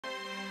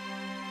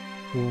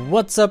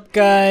What's up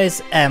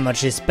guys,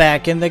 Emargy's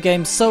back in the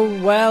game, so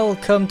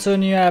welcome to a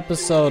new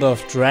episode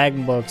of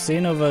Dragonball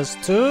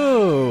Xenoverse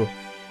 2.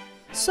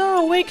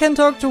 So we can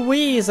talk to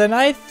Whis, and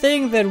I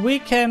think that we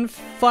can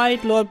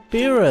fight Lord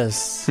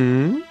Beerus.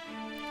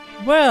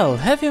 Well,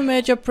 have you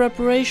made your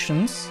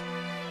preparations?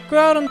 Go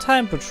out on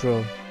time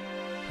patrol.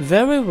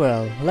 Very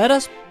well, let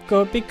us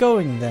be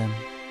going then.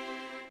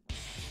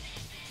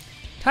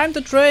 Time to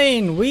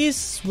train,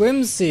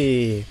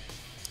 Whimsy.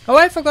 Oh,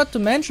 I forgot to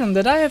mention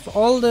that I have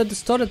all the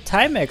distorted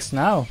Timex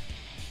now.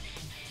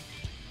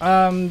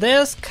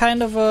 There's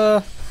kind of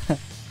a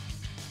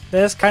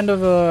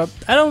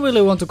I don't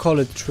really want to call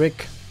it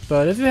trick,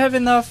 but if you have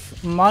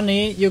enough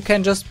money, you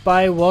can just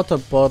buy water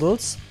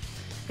bottles.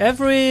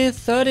 Every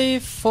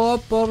 34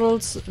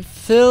 bottles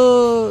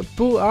fill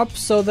Boo up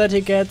so that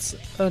he gets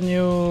a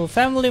new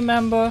family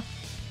member.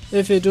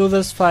 If you do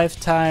this 5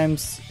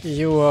 times,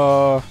 you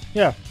are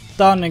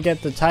done and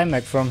get the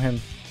Timex from him.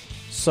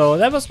 So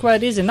that was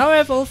quite easy. Now I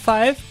have all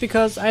 5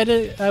 because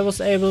I was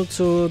able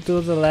to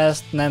do the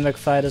last Namek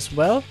fight as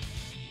well.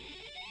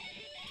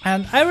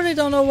 And I really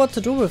don't know what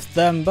to do with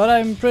them, but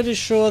I'm pretty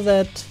sure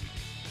that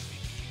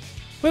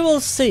we will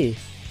see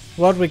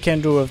what we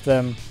can do with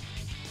them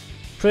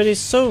pretty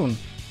soon.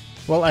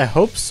 Well, I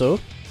hope so.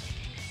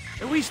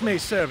 Whis may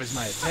serve as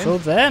my attendant, So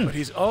then, but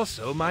he's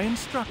also my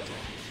instructor.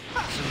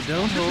 So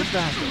don't hold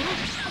back.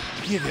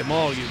 Give him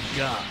all you've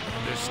got,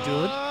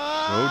 understood?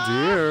 Oh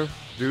dear.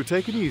 Do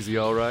take it easy,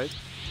 alright?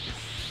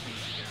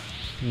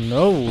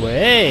 no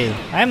way.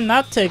 I'm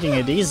not taking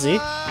it easy.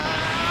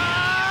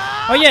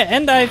 Oh yeah,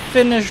 and I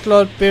finished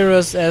Lord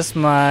Beerus as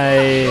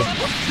my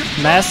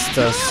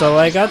master, so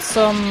I got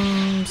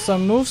some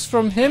moves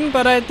from him,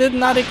 but I did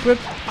not equip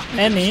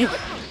any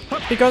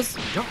because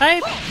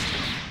I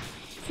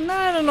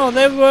don't know,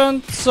 they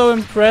weren't so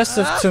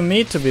impressive to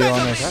me, to be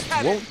honest.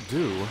 That won't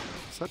do.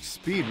 Such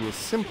speed will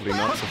simply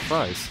not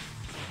suffice.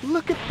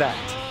 Look at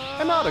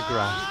that! An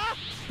autograph!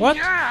 What?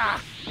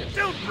 Ah,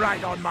 don't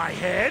write on my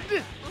head.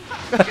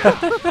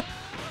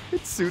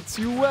 It suits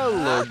you well,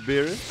 Lord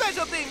Beerus.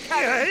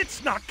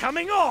 It's not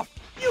coming off.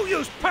 You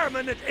use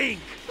permanent ink.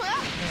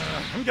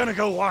 I'm gonna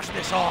go wash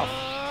this off.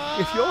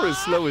 If you're as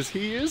slow as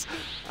he is,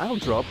 I'll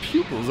draw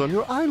pupils on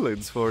your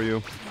eyelids for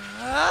you.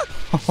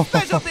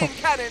 Special thing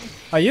cannon.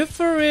 Are you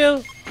for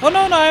real? Oh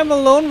no, I'm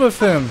alone with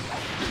him.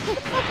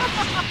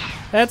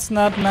 That's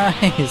not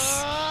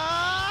nice.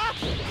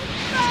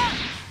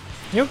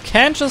 You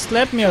can't just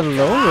let me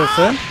alone with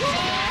him.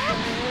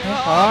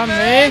 Oh,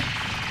 me.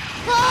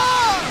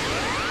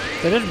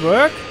 Did it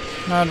work?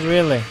 Not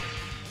really.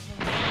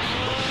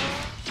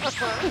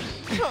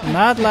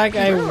 Not like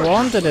I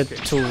wanted it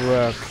to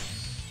work.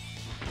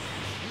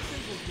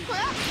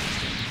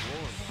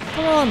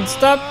 Come on,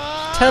 stop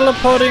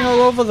teleporting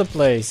all over the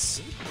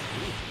place.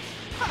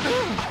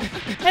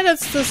 And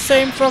it's the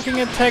same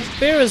fucking attack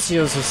Beerus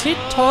uses. He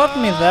taught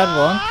me that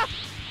one.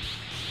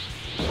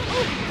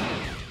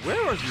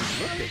 Where are you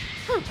looking?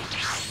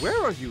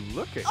 Where are you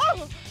looking?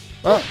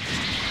 Oh.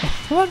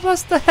 What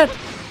was that?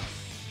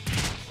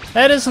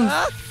 That isn't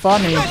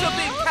funny. Special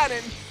thing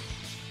cannon.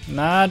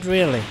 Not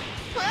really.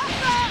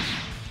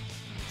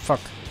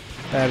 Fuck.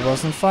 That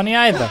wasn't funny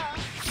either.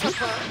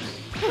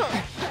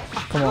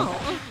 Come on.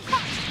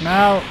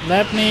 Now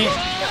let me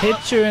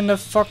hit you in the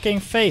fucking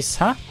face,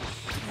 huh?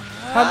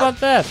 How about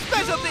that?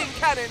 Special thing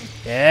cannon.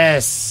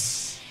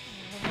 Yes.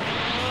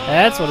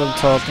 That's what I'm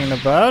talking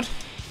about.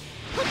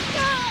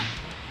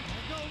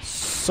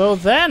 So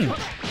then,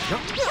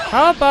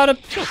 how about a...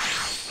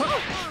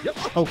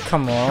 Oh,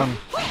 come on.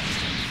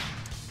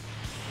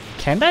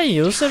 Can't I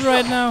use it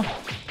right now?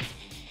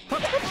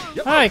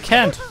 Oh, I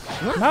can't.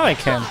 Now I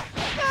can.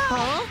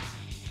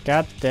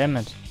 God damn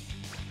it.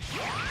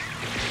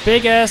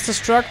 Big ass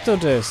destructo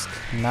disc.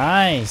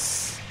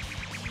 Nice.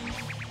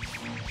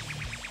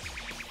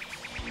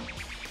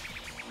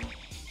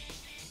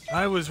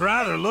 I was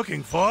rather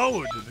looking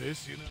forward to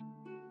this, you know.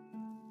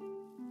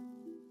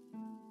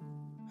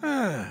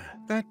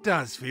 That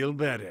does feel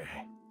better.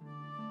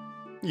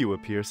 You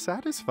appear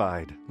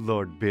satisfied,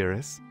 Lord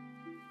Beerus.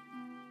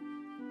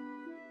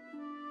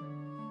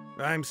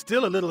 I'm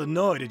still a little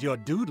annoyed at your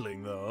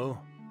doodling, though.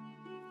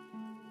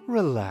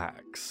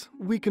 Relax.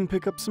 We can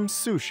pick up some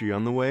sushi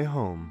on the way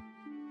home.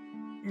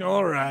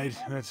 All right,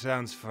 that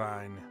sounds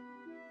fine.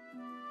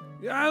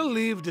 I'll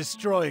leave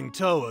destroying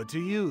Toa to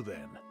you,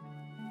 then.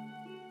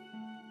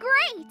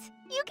 Great!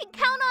 You can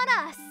count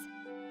on us!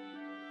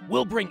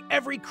 We'll bring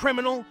every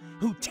criminal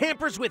who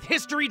tampers with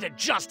history to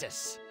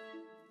justice.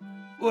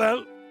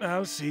 Well,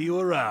 I'll see you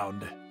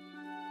around.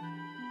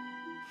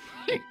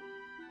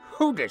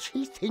 Who does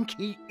he think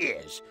he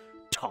is,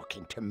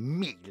 talking to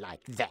me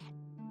like that?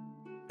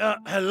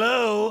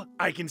 Hello?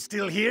 I can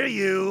still hear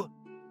you.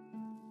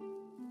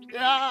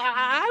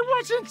 I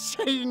wasn't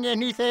saying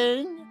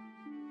anything.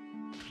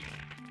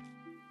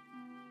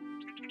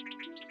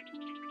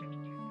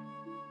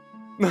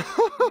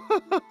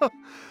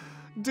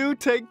 Do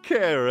take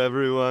care,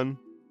 everyone.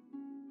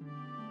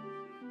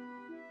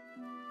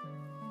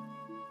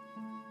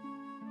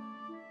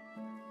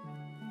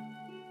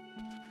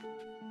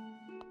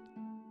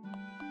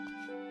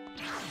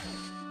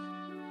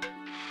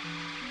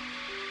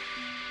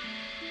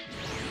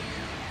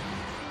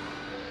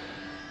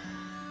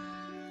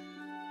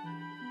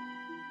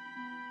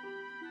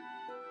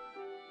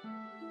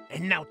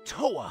 And now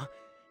Toa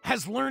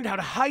has learned how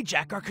to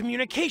hijack our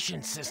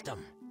communication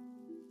system.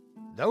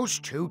 Those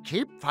two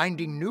keep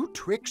finding new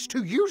tricks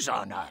to use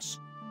on us.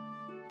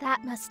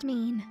 That must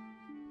mean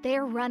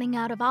they're running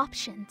out of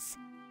options.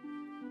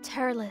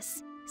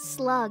 Turles,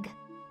 Slug,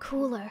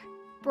 Cooler,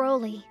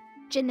 Broly,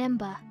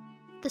 Janemba.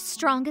 The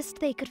strongest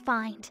they could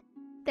find.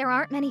 There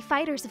aren't many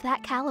fighters of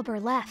that caliber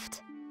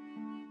left.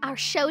 Our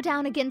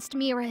showdown against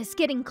Mira is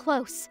getting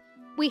close.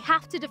 We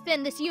have to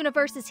defend this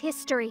universe's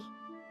history.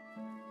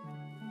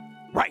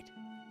 Right.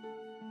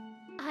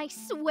 I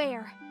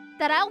swear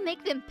that I'll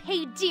make them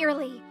pay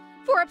dearly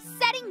for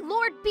upsetting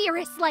Lord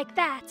Beerus like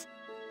that.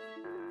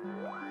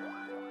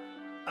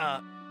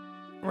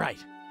 Right.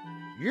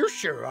 You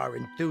sure are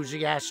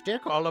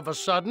enthusiastic all of a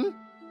sudden.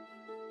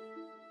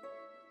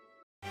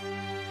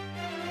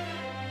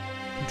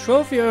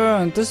 Trophy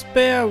earned.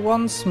 Despair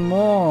once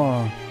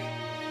more.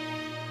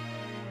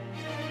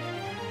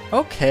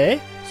 Okay.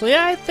 So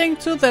yeah, I think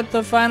too that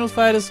the final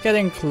fight is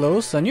getting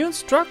close. A new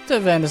instructor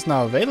event is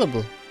now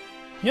available.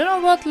 You know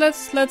what?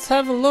 Let's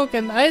have a look.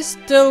 And I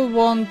still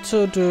want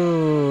to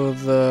do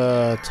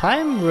the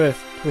time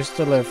rift we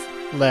still have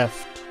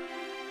left.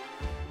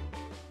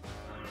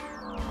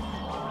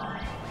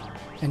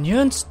 A new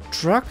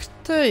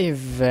instructor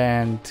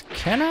event.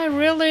 Can I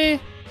really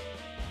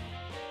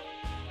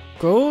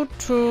go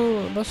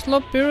to... Does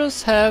Lord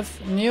Beerus have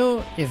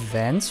new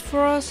events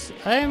for us?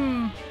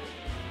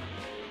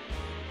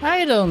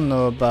 I don't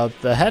know about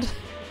that.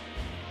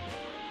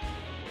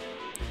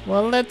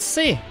 Well, let's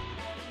see.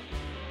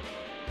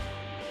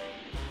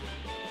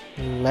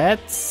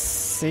 Let's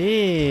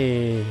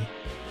see.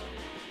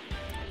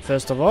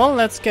 First of all,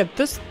 let's get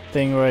this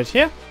thing right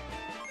here.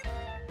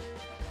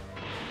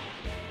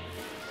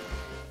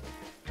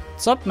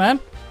 What's up, man?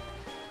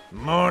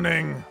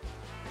 Morning.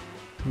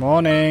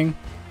 Morning.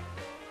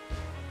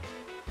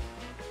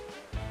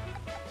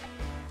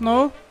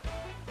 No?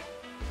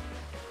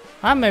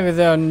 Maybe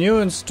there are new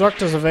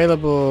instructors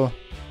available.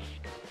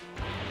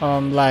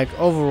 Like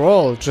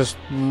overall, just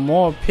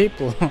more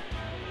people.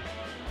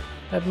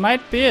 That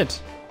might be it.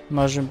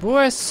 Majin Buu,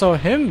 I saw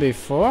him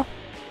before.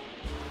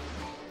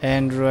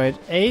 Android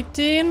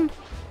 18?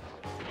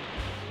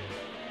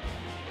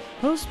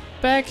 Who's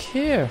back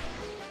here?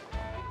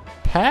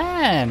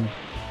 Pan!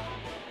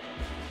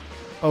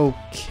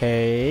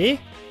 Okay.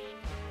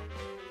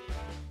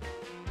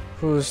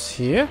 Who's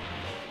here?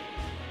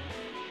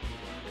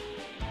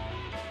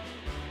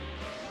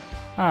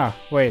 Ah,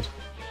 wait.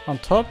 On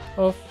top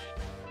of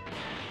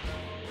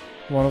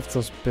one of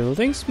those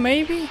buildings,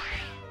 maybe?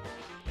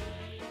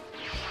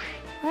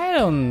 I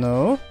don't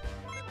know.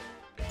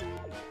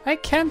 I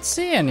can't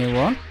see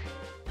anyone.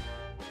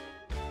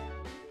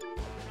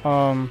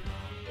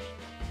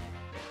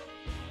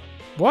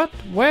 What?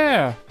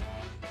 Where?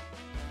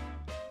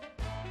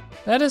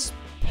 That is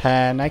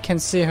Pan. I can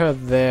see her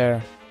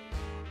there.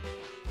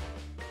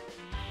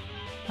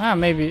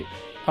 Maybe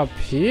up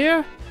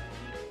here?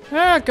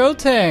 Go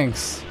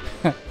tanks!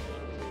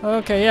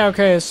 Okay, yeah,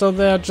 okay, so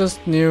there are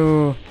just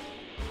new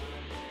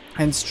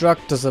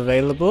instructors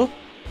available.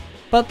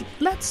 But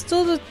let's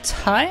do the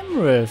time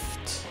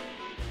rift.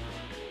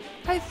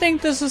 I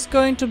think this is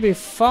going to be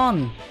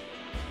fun.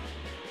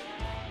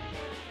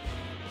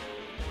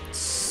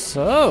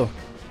 So,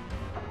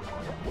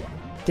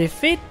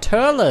 defeat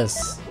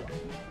Turles.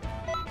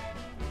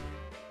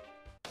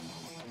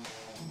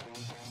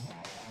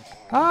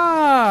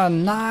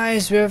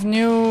 Nice. We have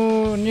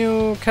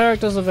new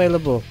characters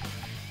available.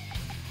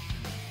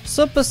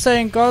 Super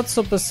Saiyan God,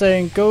 Super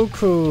Saiyan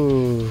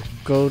Goku,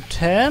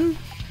 Goten.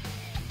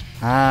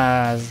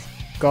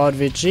 God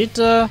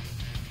Vegeta.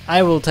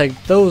 I will take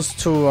those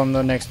two on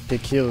the next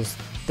PQs.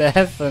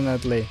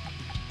 Definitely.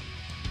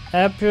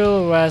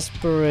 Apple,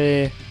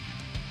 Raspberry,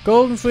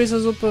 Golden Freezer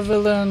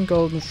Supervillain,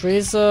 Golden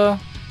Freezer,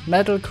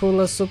 Metal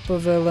Cooler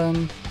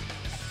Supervillain.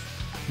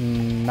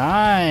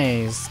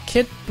 Nice.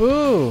 Kid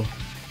Buu.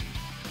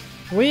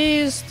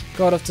 Whis,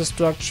 God of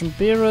Destruction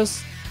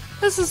Beerus.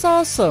 This is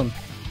awesome.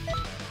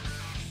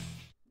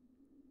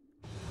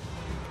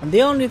 And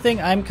the only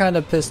thing I'm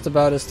kinda pissed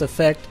about is the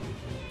fact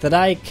that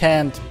I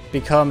can't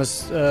become a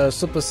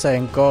Super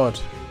Saiyan God.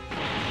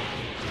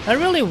 I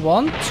really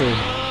want to.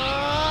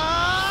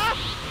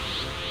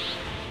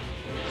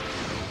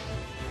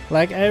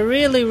 Like, I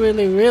really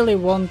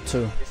want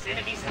to.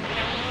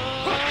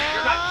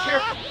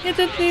 He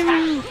didn't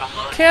even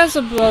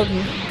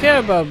care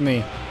about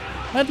me.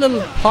 That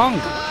little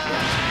punk.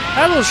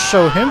 I will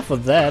show him for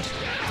that.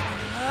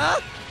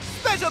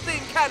 Special beam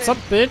cannon. What's up,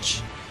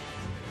 bitch?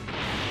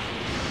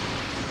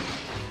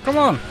 Come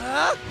on.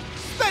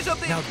 Special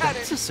beam Now cannon.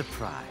 that's a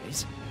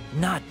surprise.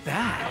 Not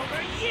bad.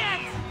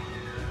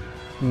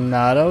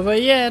 Not over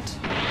yet.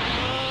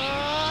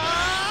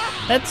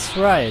 That's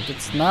right,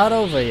 it's not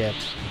over yet.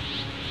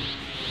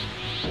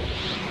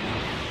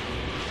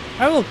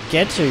 I will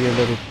get you, you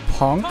little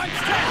punk.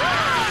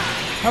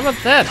 How about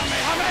that?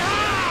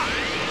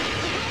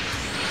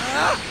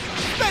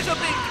 Special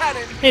beam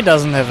cannon. He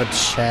doesn't have a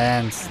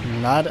chance.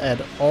 Not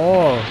at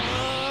all.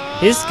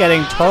 He's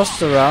getting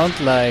tossed around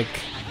like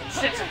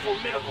Sense of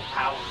formidable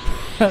power.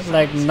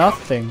 Like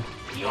nothing.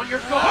 Be on your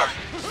guard.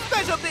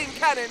 Special beam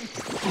cannon.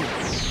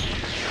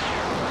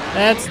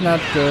 That's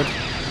not good.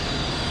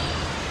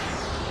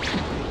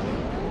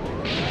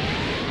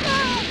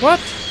 What?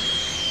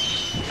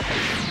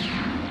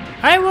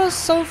 I was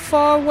so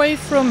far away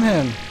from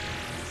him.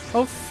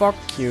 Oh, fuck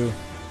you.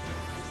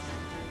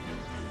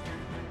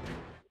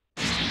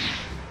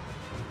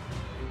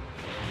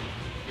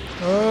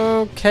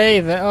 Okay,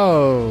 then.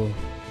 Oh.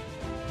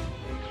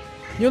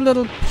 You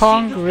little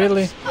punk,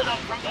 really. Split up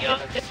from the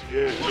others.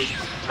 Please,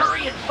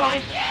 hurry and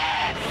find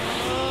Dad.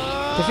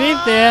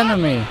 Defeat the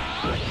enemy.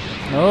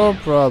 No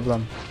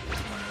problem.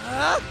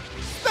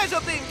 Special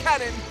beam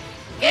cannon.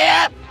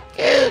 Yep.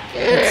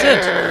 That's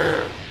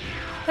it.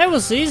 That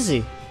was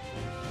easy.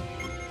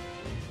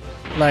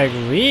 Like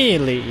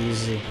really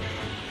easy.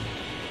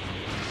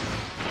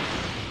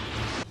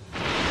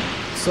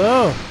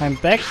 So, I'm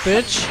back,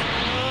 bitch.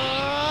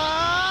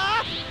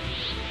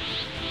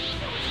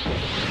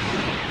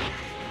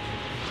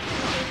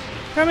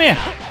 Come here.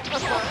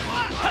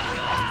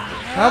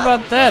 How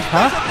about that,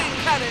 huh?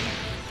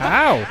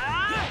 Ow.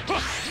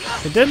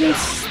 He didn't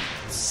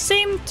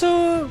seem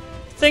to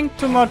think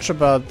too much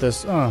about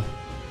this.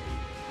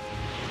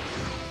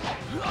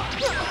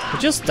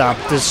 Would you stop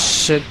this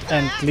shit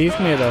and leave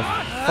me the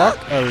fuck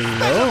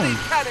alone?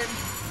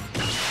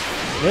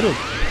 Little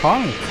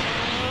punk.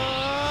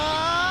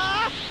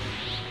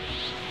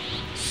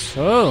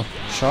 So,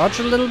 charge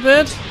a little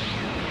bit.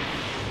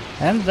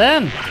 And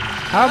then,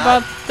 how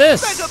about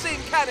this? Special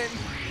beam cannon.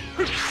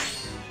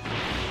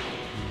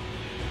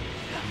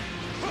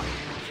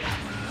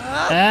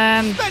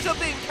 And Special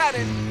beam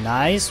cannon.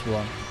 nice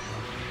one.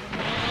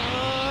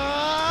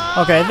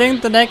 Okay, I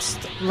think the next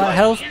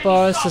health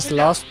bar is this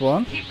last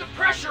one. Keep the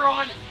pressure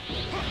on.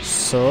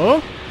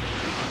 So,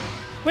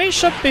 we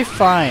should be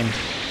fine.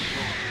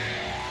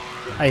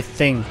 I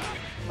think.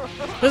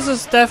 This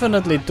is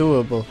definitely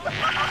doable.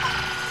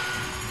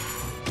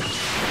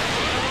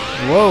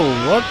 Whoa,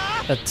 what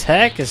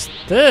attack is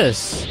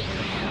this?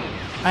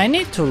 I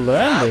need to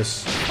learn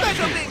this.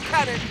 Special beam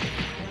cannon.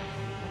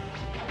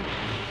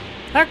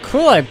 Ah,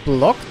 cool, I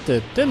blocked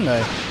it, didn't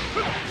I?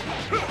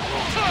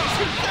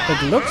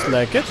 It looks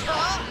like it.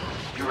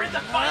 You're in the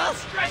final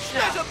stretch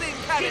now. Special beam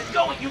cannon. Keep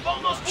going. You've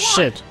almost won.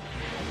 Shit.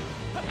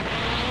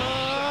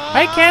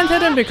 I can't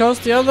hit him because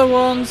the other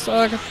ones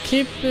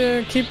keep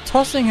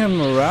tossing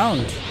him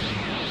around.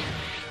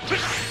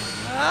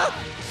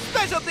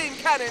 Special beam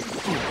cannon.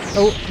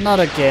 Oh, not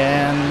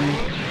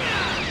again.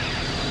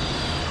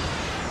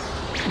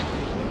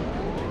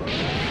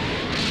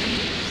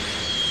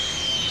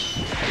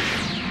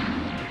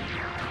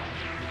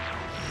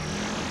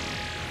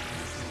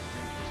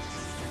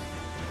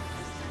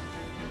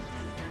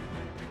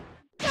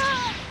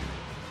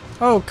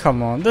 Oh,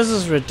 come on, this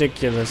is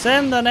ridiculous.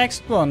 And the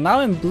next one,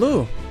 now in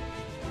blue.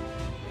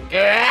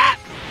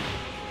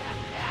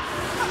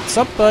 What's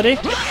up, buddy?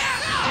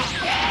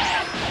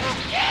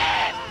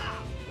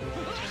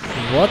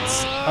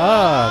 What's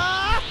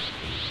up?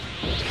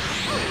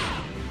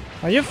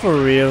 Are you for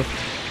real?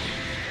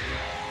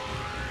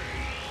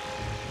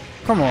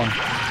 Come on.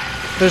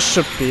 This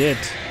should be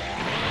it.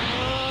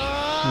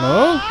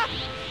 No?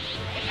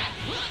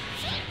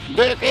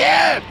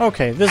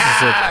 Okay, this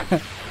is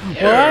it.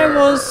 While I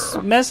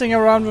was messing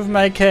around with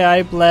my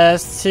KI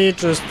blasts, he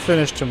just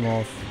finished him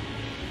off.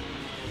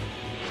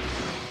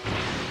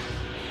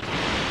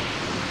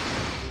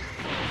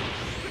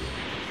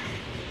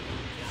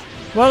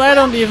 Well, I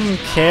don't even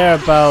care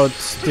about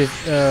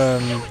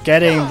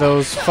getting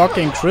those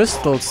fucking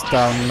crystals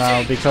down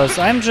now, because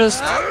I'm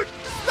just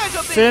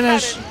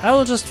I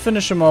will just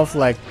finish him off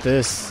like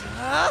this.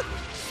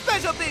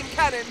 Special beam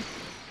cannon.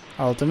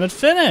 Ultimate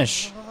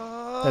finish.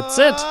 That's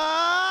it.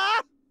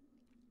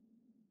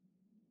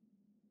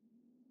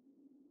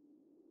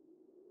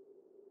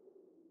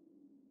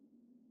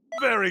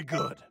 Very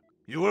good.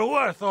 You were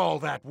worth all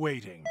that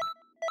waiting.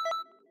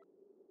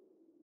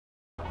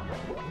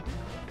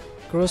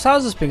 Gross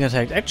house is being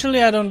attacked.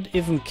 Actually, I don't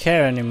even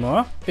care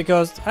anymore,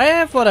 because I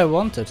have what I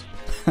wanted.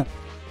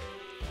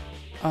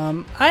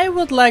 I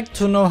would like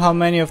to know how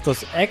many of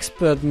those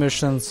expert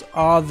missions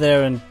are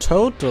there in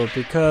total,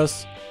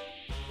 because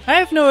I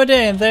have no idea,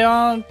 and they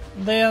are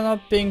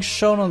not being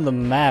shown on the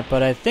map.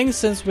 But I think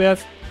since we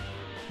have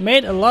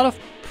made a lot of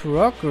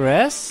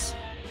progress,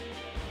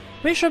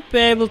 we should be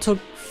able to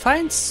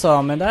find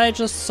some. And I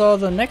just saw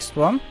the next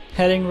one,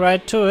 heading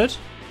right to it.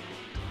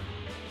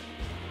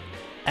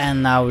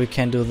 And now we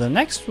can do the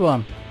next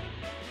one.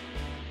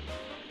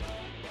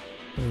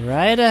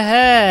 Right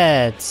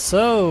ahead.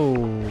 So,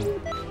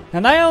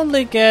 and I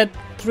only get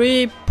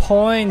 3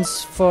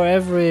 points for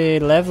every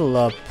level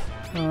up.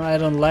 I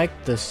don't like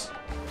this.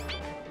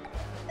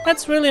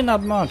 That's really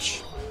not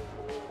much.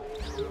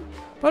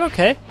 But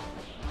okay.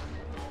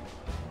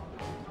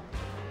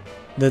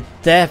 The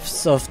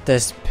depths of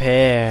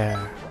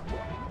despair.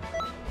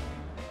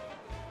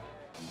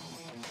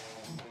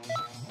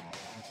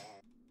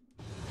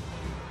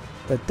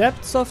 The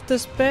depths of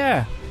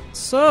despair.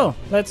 So,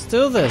 let's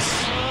do this.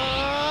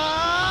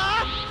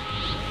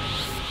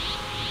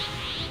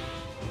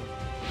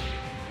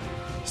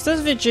 Is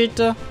this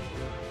Vegeta?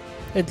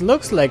 It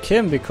looks like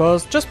him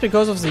just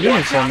because of the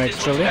uniform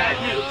actually. Bad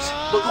news.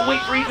 Look away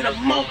for even a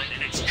moment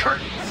and it's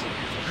curtains.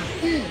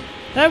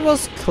 That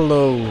was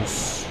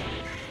close.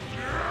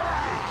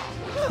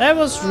 That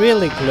was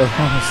really close.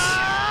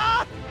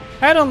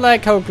 I don't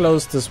like how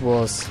close this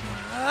was.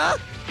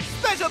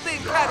 Special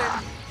beam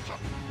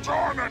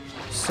cannon.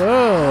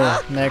 So,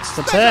 next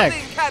attack.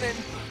 Special beam cannon.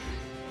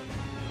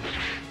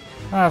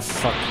 Ah,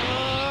 fuck.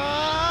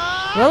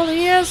 Well,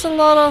 he has a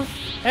lot of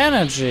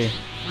energy.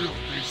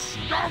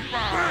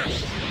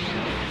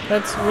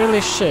 That's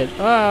really shit.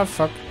 Ah,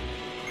 fuck.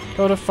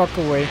 Go the fuck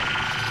away.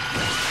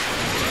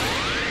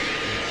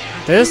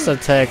 This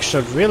attack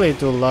should really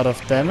do a lot of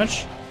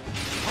damage.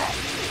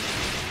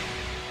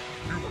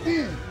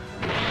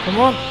 Come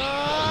on.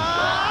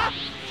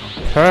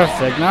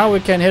 Perfect. Now we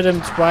can hit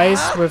him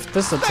twice with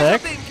this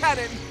attack. Special beam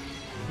cannon.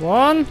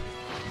 1,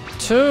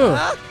 2.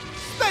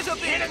 Special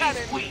beam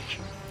cannon. Weak.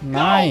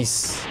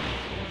 Nice.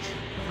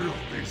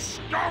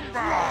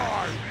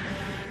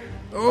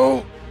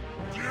 Oh.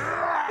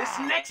 This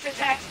next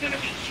attack's gonna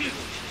be huge.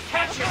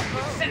 Catch it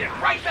and send it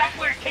right back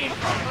where it came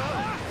from.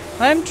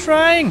 I'm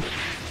trying.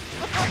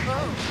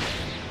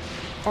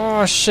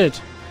 Oh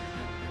shit.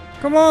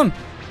 Come on.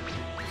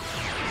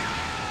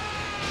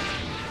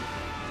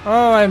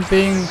 Oh, I'm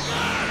being...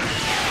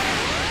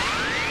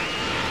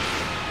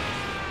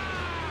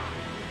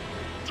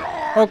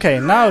 Okay,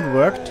 now it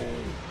worked.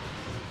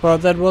 But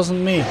that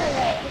wasn't me.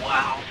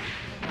 Wow.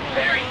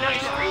 Very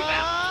nice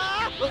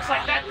rebound. Looks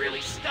like that really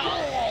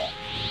stung.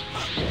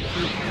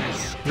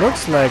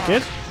 Looks like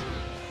it.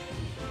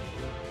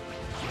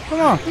 Come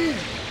on.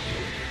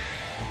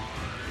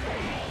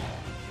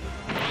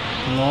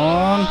 Come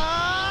on.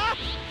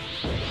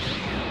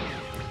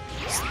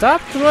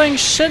 Stop throwing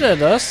shit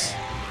at us.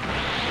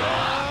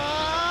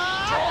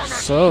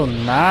 So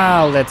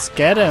now let's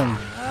get him.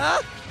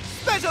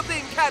 Special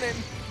beam cannon.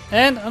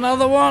 And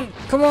another one.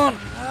 Come on.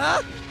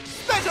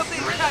 Special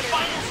beam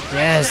cannon.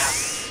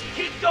 Yes.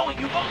 Keep going.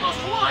 You've almost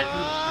won.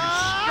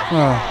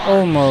 Oh,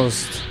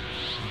 almost.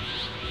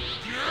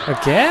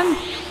 Again?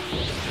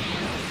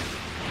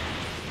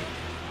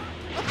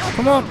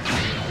 Come on.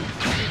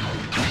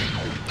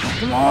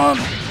 Come on.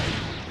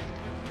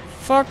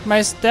 Fuck,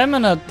 my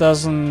stamina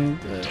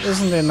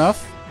isn't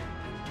enough.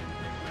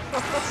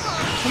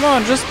 Come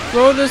on, just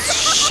throw this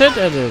shit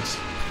at it.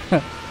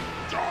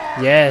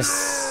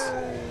 Yes.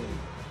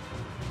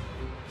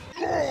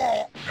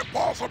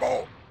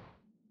 Impossible!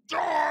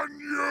 Darn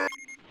you!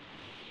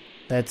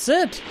 That's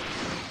it.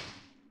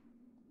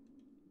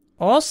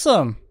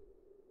 Awesome.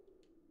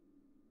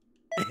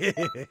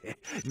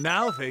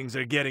 Now things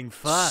are getting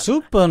fun.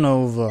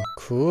 Supernova.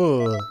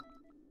 Cool.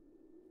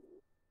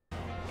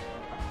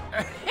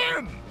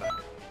 Ahem.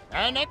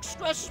 An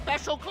extra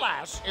special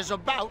class is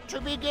about to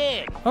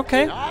begin.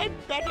 Okay. I'd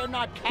better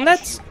not catch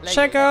Let's you playing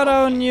check out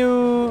our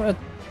new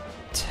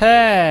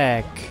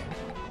attack.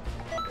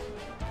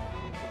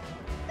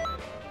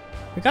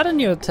 We got a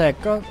new attack.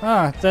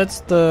 That's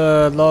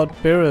the Lord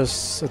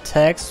Beerus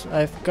attacks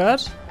I've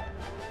got.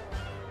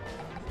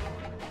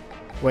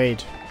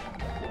 Wait.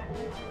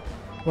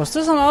 Was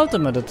this an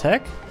ultimate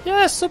attack?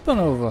 Yeah,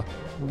 Supernova.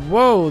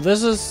 Whoa,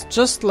 this is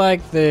just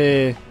like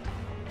the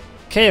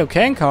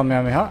Kaioken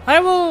Kamehameha. I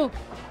will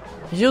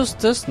use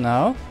this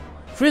now.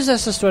 Freeze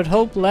has destroyed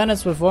whole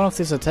planets with one of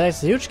these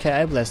attacks. A huge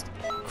KI blast.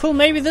 Cool,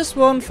 maybe this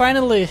one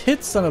finally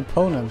hits an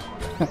opponent.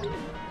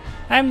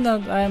 I'm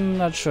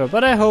not sure,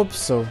 but I hope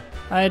so.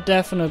 I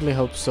definitely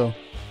hope so.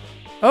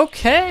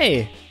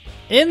 Okay!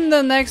 In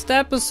the next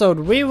episode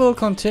we will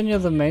continue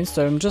the main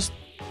story. I'm just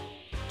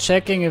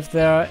checking if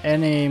there are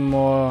any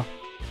more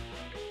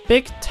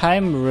big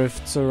time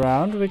rifts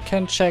around we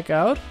can check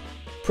out.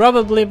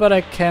 Probably, but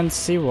I can't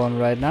see one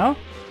right now.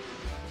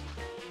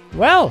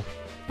 Well,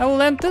 I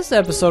will end this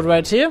episode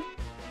right here.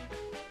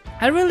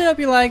 I really hope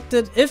you liked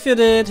it. If you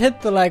did, hit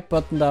the like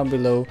button down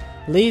below.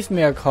 Leave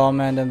me a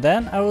comment and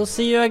then I will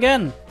see you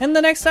again in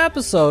the next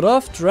episode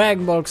of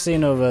Dragonball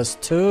Xenoverse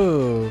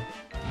 2.